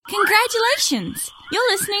Congratulations!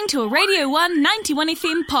 You're listening to a Radio 1 91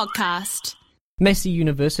 FM podcast. Massey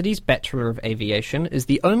University's Bachelor of Aviation is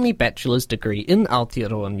the only bachelor's degree in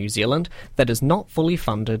Aotearoa, New Zealand that is not fully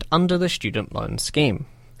funded under the student loan scheme.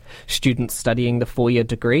 Students studying the four-year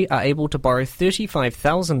degree are able to borrow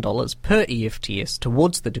 $35,000 per EFTS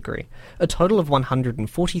towards the degree, a total of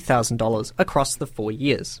 $140,000 across the 4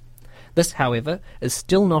 years. This, however, is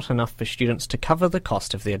still not enough for students to cover the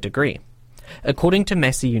cost of their degree. According to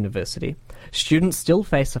Massey University, students still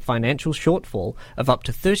face a financial shortfall of up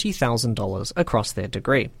to $30,000 across their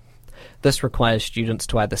degree. This requires students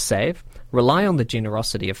to either save, rely on the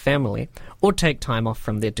generosity of family, or take time off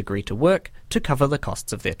from their degree to work to cover the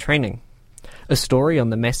costs of their training. A story on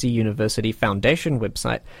the Massey University Foundation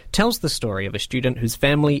website tells the story of a student whose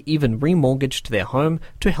family even remortgaged their home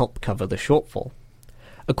to help cover the shortfall.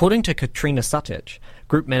 According to Katrina Sutich,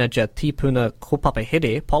 Group Manager Tipuna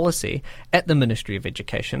Kopapahere Policy at the Ministry of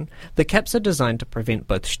Education, the caps are designed to prevent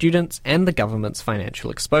both students and the government's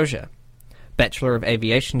financial exposure. Bachelor of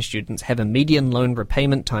Aviation students have a median loan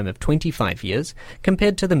repayment time of 25 years,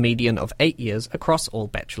 compared to the median of 8 years across all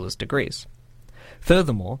bachelor's degrees.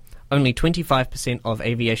 Furthermore, only 25% of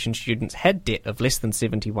aviation students had debt of less than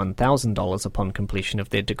 $71,000 upon completion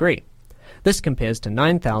of their degree. This compares to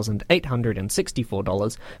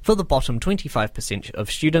 $9,864 for the bottom 25% of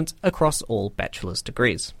students across all bachelor's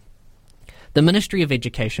degrees. The Ministry of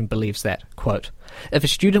Education believes that, quote, if a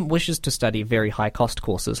student wishes to study very high-cost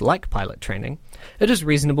courses like pilot training, it is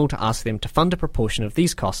reasonable to ask them to fund a proportion of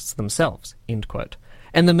these costs themselves, end quote.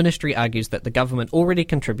 And the Ministry argues that the government already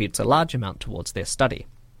contributes a large amount towards their study.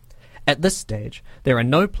 At this stage, there are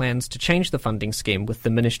no plans to change the funding scheme, with the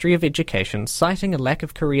Ministry of Education citing a lack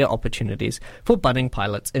of career opportunities for budding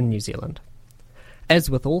pilots in New Zealand. As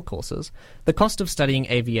with all courses, the cost of studying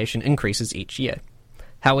aviation increases each year.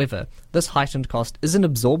 However, this heightened cost isn't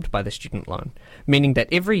absorbed by the student loan, meaning that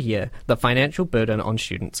every year the financial burden on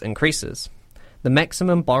students increases. The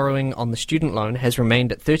maximum borrowing on the student loan has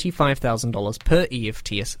remained at $35,000 per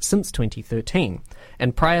EFTS since 2013,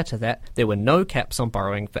 and prior to that there were no caps on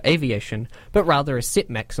borrowing for aviation, but rather a set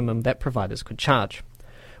maximum that providers could charge.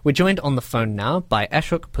 We're joined on the phone now by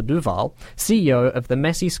Ashok Poduval, CEO of the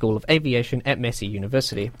Massey School of Aviation at Massey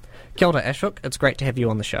University. Kia ora, Ashok, it's great to have you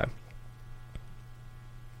on the show.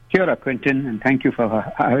 Kia ora, Quintin, and thank you for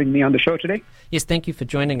having me on the show today. Yes, thank you for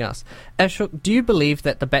joining us. Ashok, do you believe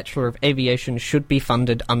that the Bachelor of Aviation should be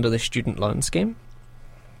funded under the student loan scheme?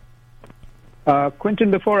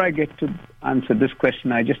 Quintin, before I get to answer this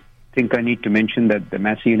question, I just think I need to mention that the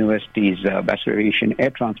Massey University's Bachelor of Aviation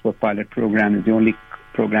Air Transport Pilot program is the only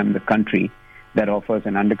program in the country that offers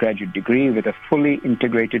an undergraduate degree with a fully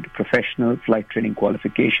integrated professional flight training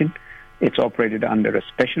qualification. It's operated under a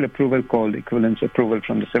special approval called Equivalence Approval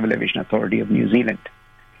from the Civil Aviation Authority of New Zealand.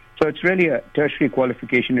 So it's really a tertiary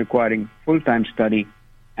qualification requiring full-time study,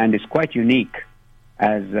 and is quite unique,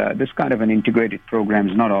 as this kind of an integrated program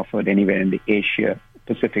is not offered anywhere in the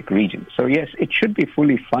Asia-Pacific region. So yes, it should be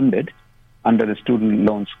fully funded under the student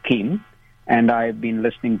loan scheme, and I've been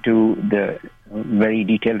listening to the very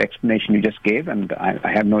detailed explanation you just gave, and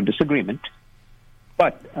I have no disagreement.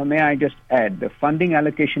 But may I just add, the funding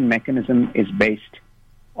allocation mechanism is based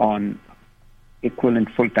on equivalent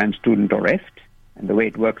full-time student or EFT. And the way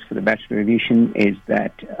it works for the Bachelor of Aviation is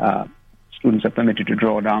that students are permitted to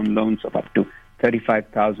draw down loans of up to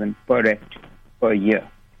 $35,000 per EFT per year.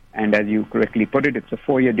 And as you correctly put it, it's a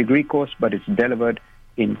 4-year degree course, but it's delivered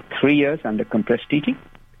in 3 years under compressed teaching.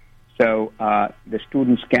 So the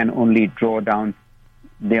students can only draw down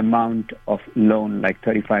the amount of loan, like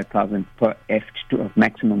 $35,000 per EFT, to a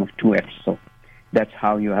maximum of 2 EFTs. So that's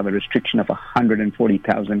how you have a restriction of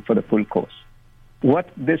 $140,000 for the full course.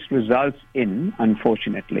 What this results in,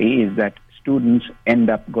 unfortunately, is that students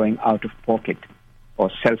end up going out of pocket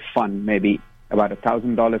or self-fund maybe about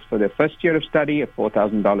 $1,000 for their first year of study, or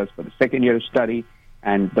 $4,000 for the second year of study,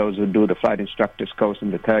 and those who do the flight instructor's course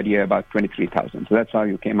in the third year, about $23,000. So that's how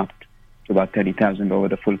you came up to about $30,000 over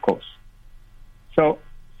the full course. So,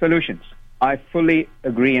 solutions. I fully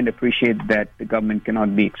agree and appreciate that the government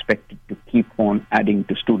cannot be expected to keep on adding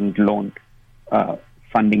to student loan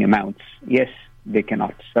funding amounts. Yes, they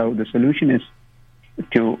cannot. So the solution is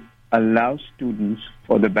to allow students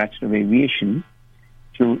for the Bachelor of Aviation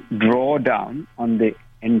to draw down on the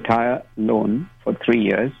entire loan for 3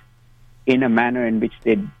 years in a manner in which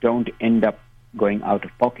they don't end up going out of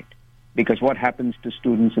pocket. Because what happens to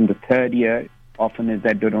students in the third year often is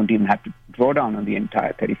that they don't even have to draw down on the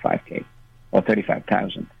entire $35K or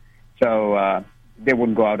 $35,000. So they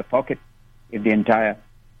wouldn't go out of pocket if the entire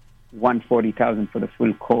 $140,000 for the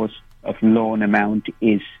full course of loan amount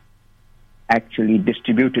is actually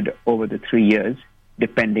distributed over the 3 years,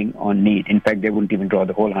 depending on need. In fact, they wouldn't even draw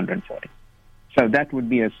the whole 140. So that would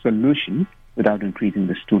be a solution without increasing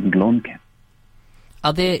the student loan cap.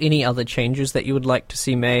 Are there any other changes that you would like to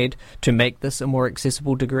see made to make this a more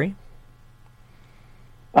accessible degree?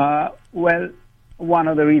 Well, one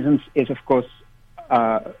of the reasons is, of course,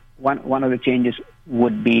 one of the changes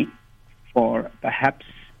would be for perhaps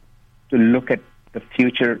to look at the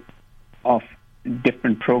future of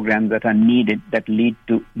different programs that are needed that lead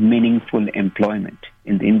to meaningful employment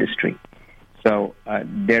in the industry. So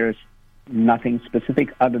there is nothing specific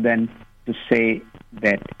other than to say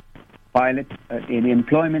that the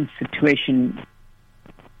employment situation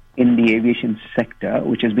in the aviation sector,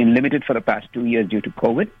 which has been limited for the past 2 years due to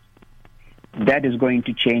COVID, that is going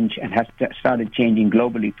to change and has started changing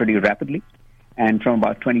globally pretty rapidly. And from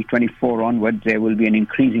about 2024 onwards, there will be an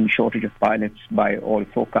increasing shortage of pilots by all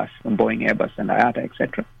forecasts from Boeing, Airbus, and IATA,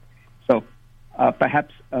 etc. So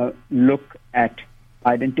perhaps look at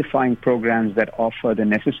identifying programs that offer the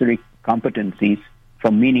necessary competencies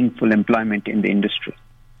for meaningful employment in the industry.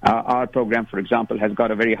 Our program, for example, has got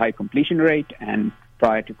a very high completion rate, and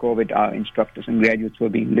prior to COVID, our instructors and graduates were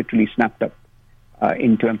being literally snapped up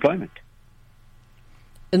into employment.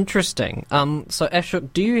 Interesting. So,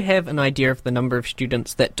 Ashok, do you have an idea of the number of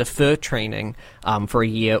students that defer training for a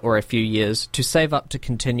year or a few years to save up to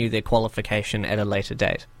continue their qualification at a later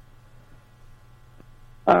date?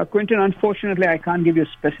 Quintin, unfortunately, I can't give you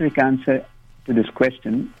a specific answer to this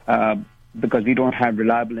question because we don't have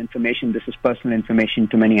reliable information. This is personal information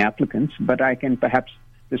to many applicants, but I can perhaps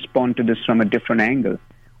respond to this from a different angle.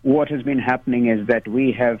 What has been happening is that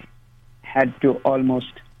we have had to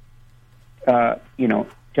almost,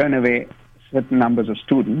 turn away certain numbers of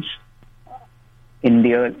students in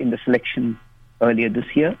the selection earlier this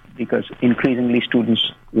year because increasingly students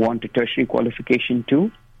want a tertiary qualification too.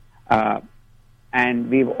 And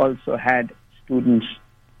we've also had students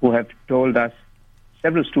who have told us,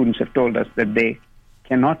 several students have told us that they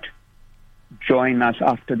cannot join us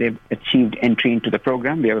after they've achieved entry into the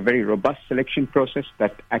program. We have a very robust selection process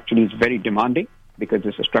that actually is very demanding because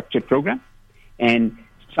it's a structured program. And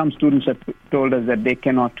some students have told us that they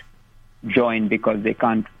cannot join because they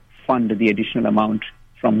can't fund the additional amount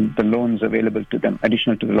from the loans available to them,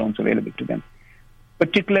 additional to the loans available to them.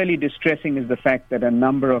 Particularly distressing is the fact that a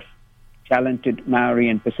number of talented Maori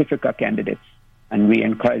and Pacifica candidates, and we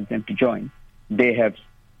encourage them to join, they have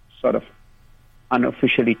sort of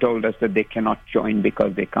unofficially told us that they cannot join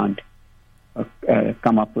because they can't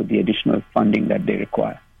come up with the additional funding that they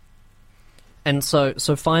require. And so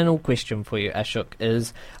final question for you, Ashok,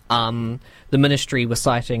 is the ministry was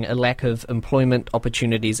citing a lack of employment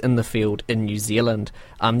opportunities in the field in New Zealand.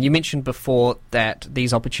 You mentioned before that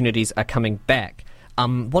these opportunities are coming back.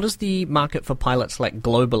 What is the market for pilots like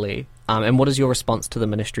globally, and what is your response to the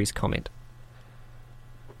ministry's comment?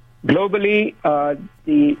 Globally,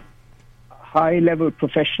 the high-level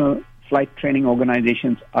professional flight training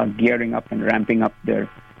organizations are gearing up and ramping up their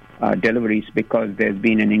deliveries because there's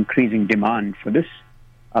been an increasing demand for this.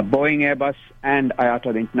 Boeing, Airbus, and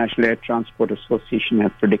IATA, the International Air Transport Association,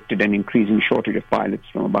 have predicted an increasing shortage of pilots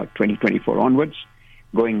from about 2024 onwards,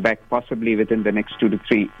 going back possibly within the next 2 to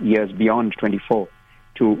 3 years beyond 24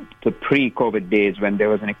 to the pre-COVID days when there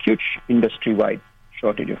was an acute industry-wide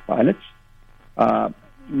shortage of pilots.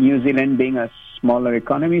 New Zealand being a smaller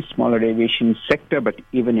economy, smaller aviation sector, but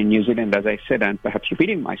even in New Zealand, as I said, and perhaps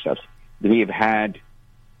repeating myself, we've had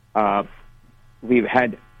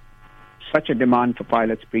such a demand for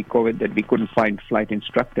pilots pre-COVID that we couldn't find flight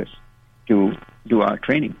instructors to do our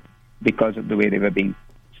training because of the way they were being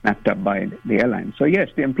snapped up by the airline. So yes,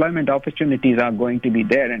 the employment opportunities are going to be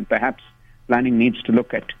there, and perhaps planning needs to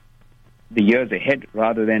look at the years ahead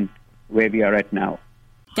rather than where we are at now.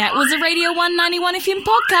 That was a Radio 191 FM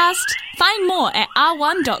podcast. Find more at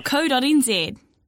r1.co.nz.